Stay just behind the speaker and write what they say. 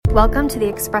Welcome to the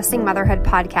Expressing Motherhood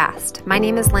podcast. My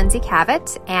name is Lindsay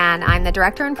Cavett, and I'm the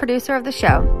director and producer of the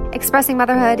show. Expressing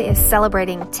Motherhood is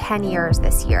celebrating 10 years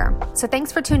this year, so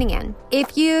thanks for tuning in.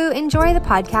 If you enjoy the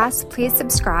podcast, please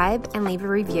subscribe and leave a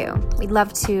review. We'd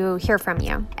love to hear from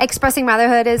you. Expressing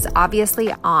Motherhood is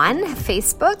obviously on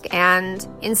Facebook and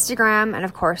Instagram and,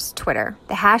 of course, Twitter.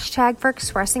 The hashtag for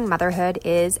Expressing Motherhood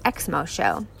is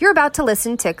XMOShow. You're about to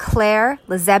listen to Claire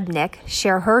LaZebnik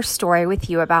share her story with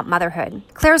you about motherhood.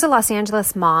 Claire's a Los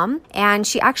Angeles mom, and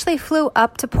she actually flew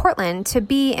up to Portland to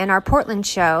be in our Portland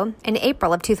show in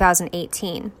April of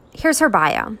 2018. Here's her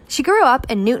bio. She grew up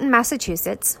in Newton,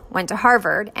 Massachusetts, went to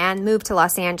Harvard, and moved to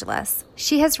Los Angeles.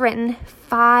 She has written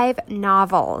 5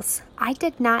 novels. I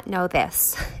did not know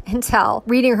this until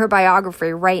reading her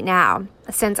biography right now.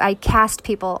 Since I cast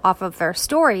people off of their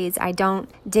stories, I don't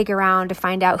dig around to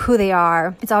find out who they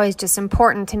are. It's always just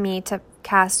important to me to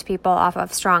cast people off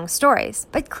of strong stories.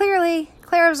 But clearly,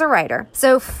 Claire's a writer.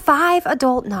 So 5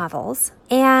 adult novels,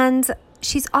 and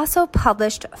she's also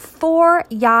published 4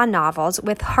 YA novels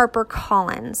with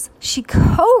HarperCollins. She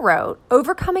co-wrote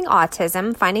Overcoming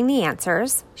Autism, Finding the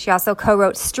Answers. She also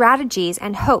co-wrote Strategies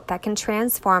and Hope That Can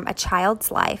Transform a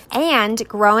Child's Life, and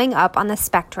Growing Up on the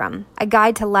Spectrum, a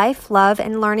guide to life, love,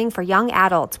 and learning for young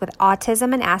adults with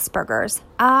autism and Asperger's.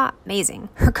 Amazing.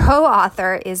 Her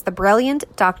co-author is the brilliant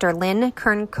Dr. Lynn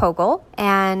Kern-Kogel,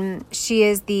 and she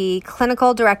is the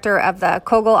clinical director of the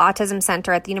Kogel Autism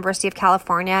Center at the University of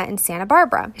California in Santa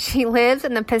Barbara. She lives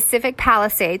in the Pacific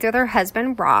Palisades with her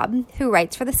husband, Rob, who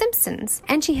writes for The Simpsons.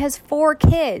 And she has 4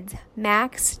 kids,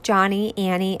 Max, Johnny,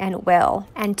 Annie, and Will,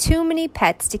 and too many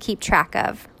pets to keep track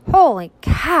of. Holy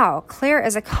cow, Claire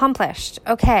is accomplished.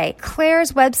 Okay,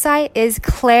 Claire's website is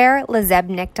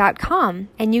clairelazebnik.com,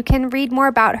 and you can read more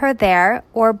about her there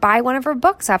or buy one of her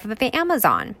books off of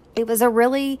Amazon. It was a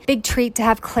really big treat to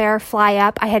have Claire fly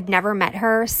up. I had never met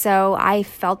her, so I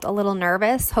felt a little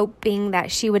nervous, hoping that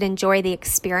she would enjoy the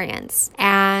experience.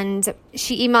 And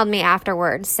she emailed me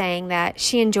afterwards saying that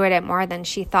she enjoyed it more than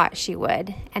she thought she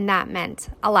would, and that meant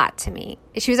a lot to me.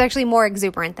 She was actually more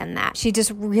exuberant than that. She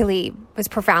just really was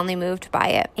profoundly moved by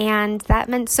it, and that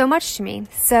meant so much to me.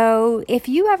 So if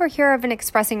you ever hear of an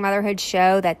Expressing Motherhood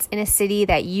show that's in a city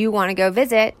that you want to go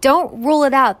visit, don't rule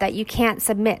it out that you can't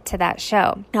submit to that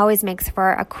show. It always makes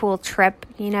for a cool trip,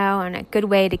 and a good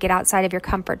way to get outside of your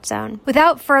comfort zone.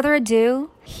 Without further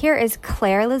ado, here is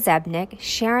Claire LaZebnik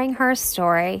sharing her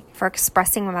story for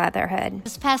Expressing Motherhood.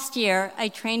 This past year, I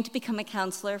trained to become a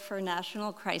counselor for a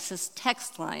national crisis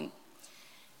text line.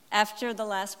 After the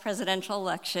last presidential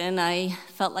election, I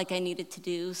felt like I needed to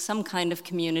do some kind of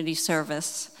community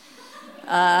service.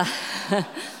 I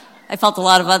felt a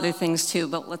lot of other things too,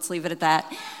 but let's leave it at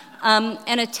that.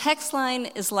 And a text line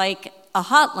is like a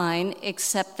hotline,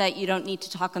 except that you don't need to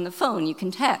talk on the phone, you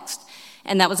can text.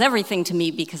 And that was everything to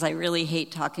me because I really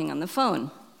hate talking on the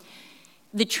phone.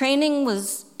 The training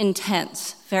was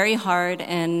intense, very hard,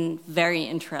 and very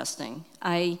interesting.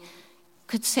 I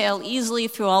could sail easily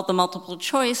through all the multiple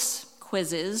choice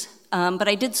quizzes, but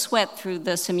I did sweat through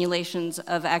the simulations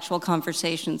of actual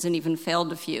conversations and even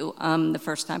failed a few the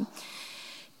first time.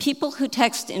 People who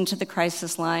text into the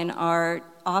crisis line are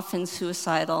often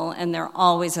suicidal, and they're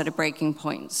always at a breaking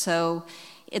point. So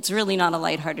it's really not a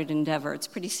lighthearted endeavor. It's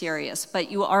pretty serious, but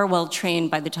you are well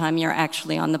trained by the time you're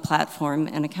actually on the platform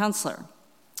and a counselor.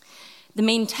 The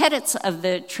main tenets of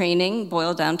the training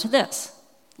boil down to this: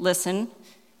 listen,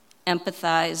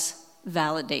 empathize,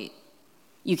 validate.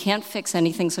 You can't fix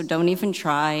anything, so don't even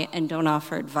try, and don't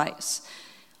offer advice.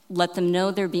 Let them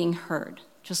know they're being heard.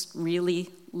 Just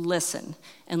really listen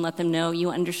and let them know you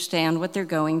understand what they're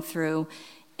going through,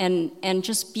 and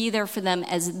just be there for them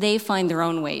as they find their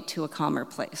own way to a calmer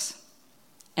place.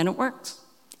 And it works.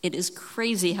 It is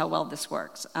crazy how well this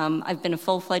works. I've been a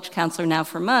full-fledged counselor now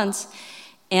for months,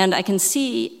 and I can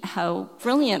see how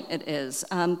brilliant it is.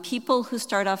 People who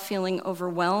start off feeling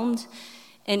overwhelmed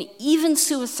and even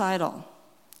suicidal,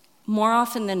 more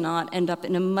often than not, end up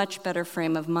in a much better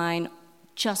frame of mind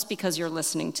just because you're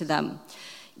listening to them.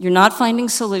 You're not finding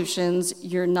solutions,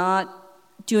 you're not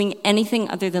doing anything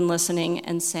other than listening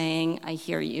and saying, I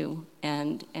hear you,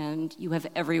 and you have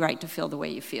every right to feel the way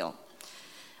you feel.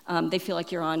 They feel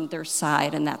like you're on their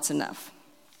side, and that's enough.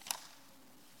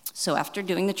 So after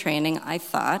doing the training, I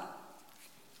thought,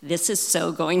 this is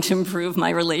so going to improve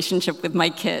my relationship with my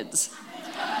kids.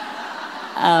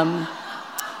 I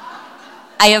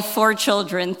have 4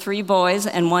 children, 3 boys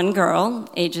and 1 girl,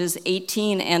 ages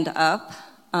 18 and up.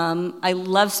 I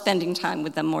love spending time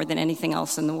with them more than anything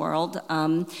else in the world.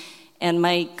 And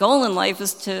my goal in life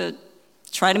is to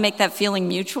try to make that feeling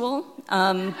mutual.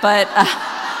 But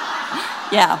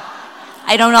yeah,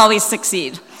 I don't always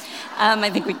succeed.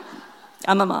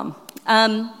 I'm a mom.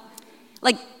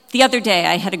 Like the other day,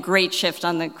 I had a great shift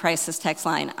on the crisis text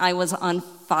line. I was on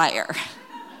fire.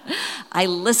 I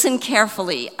listened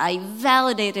carefully. I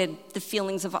validated the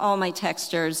feelings of all my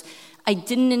texters. I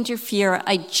didn't interfere.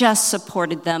 I just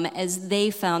supported them as they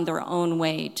found their own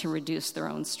way to reduce their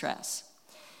own stress.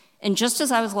 And just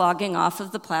as I was logging off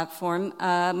of the platform,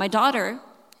 my daughter,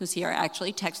 who's here,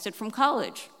 actually texted from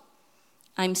college.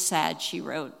 "I'm sad," she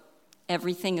wrote.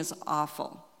 "Everything is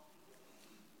awful."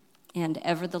 And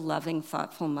ever the loving,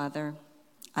 thoughtful mother,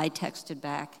 I texted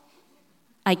back,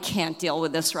 "I can't deal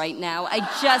with this right now. I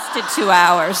just did 2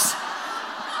 hours."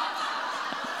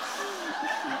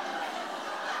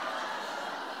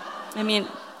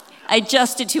 I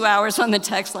just did 2 hours on the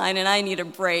text line and I need a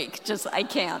break. I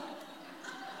can't.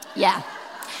 Yeah.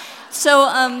 So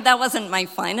that wasn't my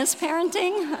finest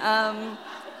parenting,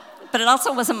 but it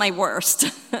also wasn't my worst.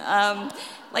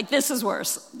 This is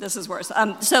worse. This is worse.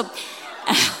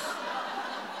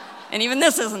 And even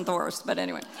this isn't the worst, but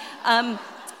anyway.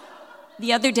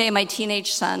 The other day, my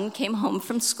teenage son came home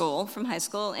from high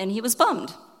school, and he was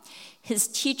bummed. His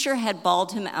teacher had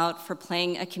bawled him out for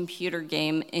playing a computer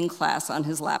game in class on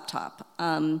his laptop.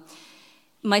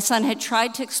 My son had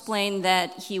tried to explain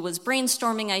that he was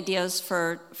brainstorming ideas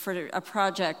for a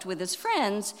project with his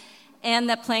friends, and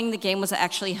that playing the game was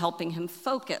actually helping him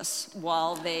focus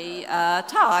while they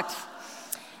talked.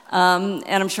 And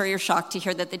I'm sure you're shocked to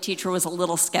hear that the teacher was a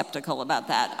little skeptical about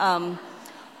that.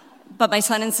 But my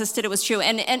son insisted it was true.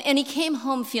 And he came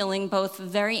home feeling both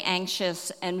very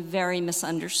anxious and very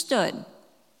misunderstood.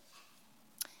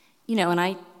 And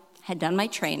I had done my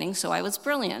training, so I was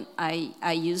brilliant.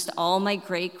 I used all my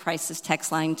great crisis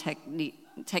text line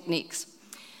techniques.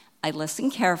 I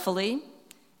listened carefully.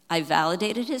 I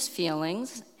validated his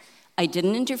feelings. I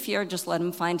didn't interfere, just let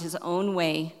him find his own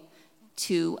way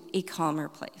to a calmer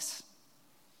place.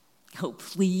 Oh,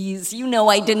 please,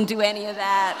 I didn't do any of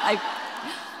that.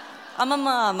 I'm a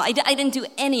mom. I didn't do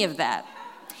any of that.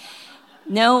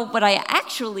 No, what I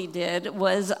actually did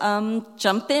was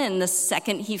jump in the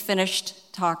second he finished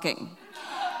talking.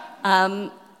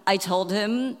 I told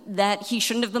him that he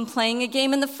shouldn't have been playing a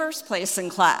game in the first place in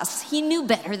class. He knew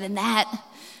better than that.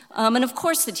 And of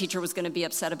course the teacher was going to be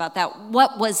upset about that.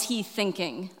 What was he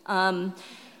thinking?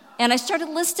 And I started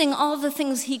listing all the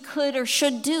things he could or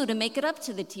should do to make it up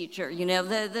to the teacher.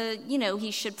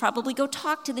 He should probably go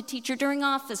talk to the teacher during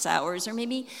office hours, or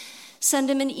maybe send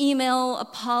him an email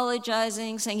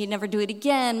apologizing, saying he'd never do it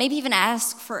again, maybe even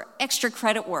ask for extra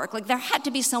credit work. There had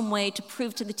to be some way to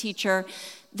prove to the teacher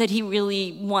that he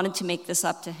really wanted to make this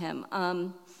up to him.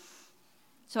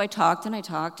 So I talked,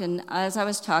 and as I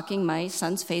was talking, my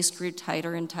son's face grew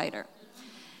tighter and tighter.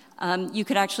 You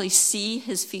could actually see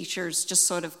his features just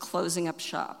sort of closing up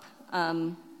shop.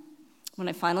 When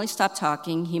I finally stopped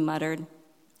talking, he muttered,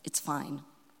 "It's fine.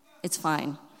 It's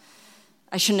fine.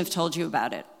 I shouldn't have told you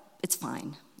about it. It's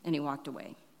fine." And he walked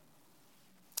away.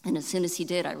 And as soon as he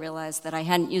did, I realized that I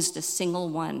hadn't used a single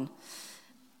one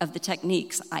of the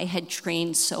techniques I had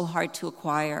trained so hard to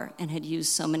acquire and had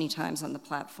used so many times on the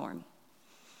platform.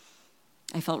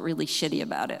 I felt really shitty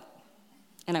about it,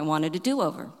 and I wanted a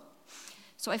do-over.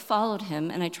 So I followed him,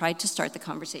 and I tried to start the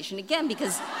conversation again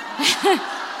because,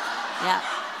 yeah.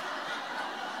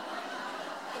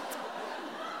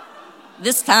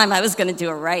 This time I was going to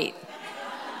do it right.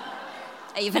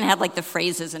 I even had the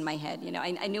phrases in my head,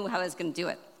 I knew how I was going to do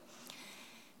it.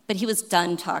 But he was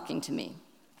done talking to me.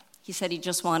 He said he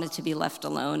just wanted to be left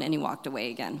alone, and he walked away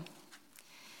again.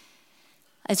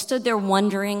 I stood there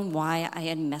wondering why I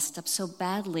had messed up so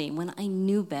badly when I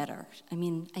knew better. I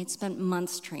had spent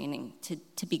months training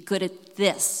to be good at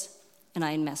this, and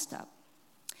I had messed up.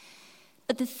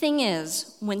 But the thing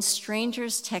is, when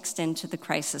strangers text into the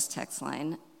crisis text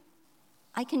line,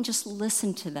 I can just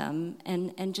listen to them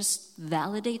and just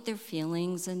validate their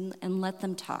feelings and let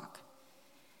them talk.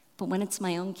 But when it's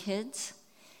my own kids,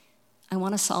 I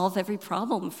want to solve every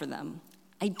problem for them.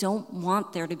 I don't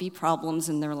want there to be problems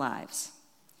in their lives.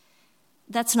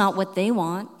 That's not what they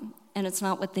want, and it's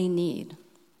not what they need.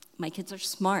 My kids are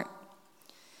smart.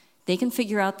 They can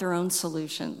figure out their own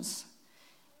solutions.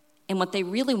 And what they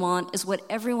really want is what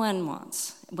everyone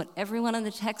wants, what everyone on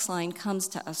the text line comes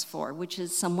to us for, which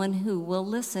is someone who will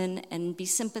listen and be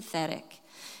sympathetic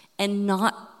and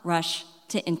not rush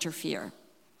to interfere.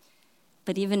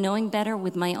 But even knowing better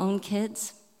with my own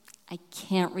kids, I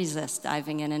can't resist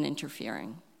diving in and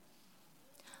interfering.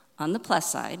 On the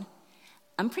plus side,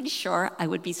 I'm pretty sure I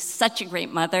would be such a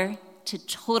great mother to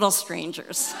total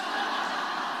strangers.